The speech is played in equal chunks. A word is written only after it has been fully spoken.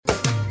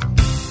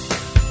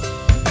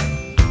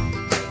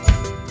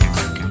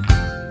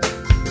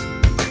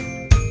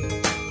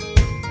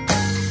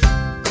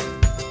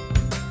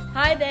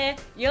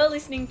You're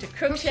listening to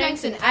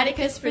Crookshanks and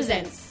Atticus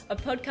Presents, a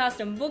podcast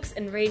on books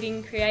and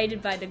reading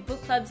created by the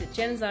book clubs at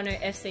Genazzano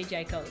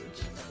FCJ College.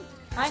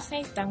 Hi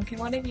Faith Duncan,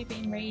 what have you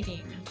been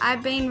reading?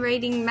 I've been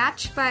reading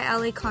Match by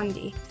Ali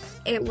Condi.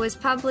 It was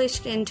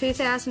published in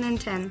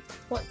 2010.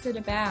 What's it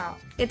about?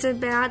 It's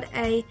about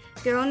a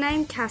girl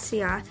named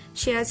Cassia.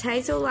 She has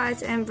hazel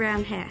eyes and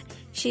brown hair.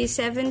 She's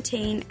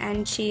 17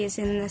 and she is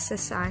in the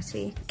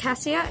society.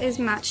 Cassia is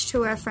matched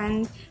to her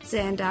friend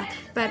Xander,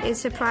 but is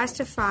surprised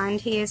to find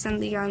he isn't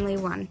the only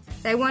one.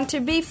 They want to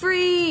be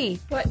free!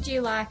 What do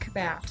you like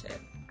about it?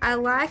 I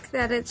like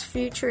that it's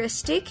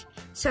futuristic,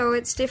 so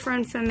it's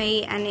different for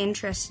me and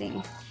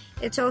interesting.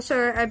 It's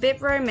also a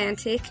bit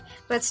romantic,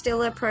 but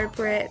still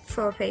appropriate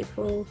for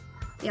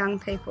young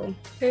people.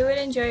 Who would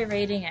enjoy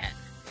reading it?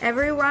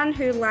 Everyone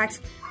who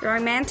likes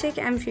romantic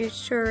and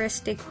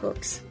futuristic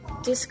books.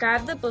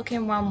 Describe the book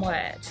in one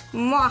word.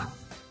 Mwah!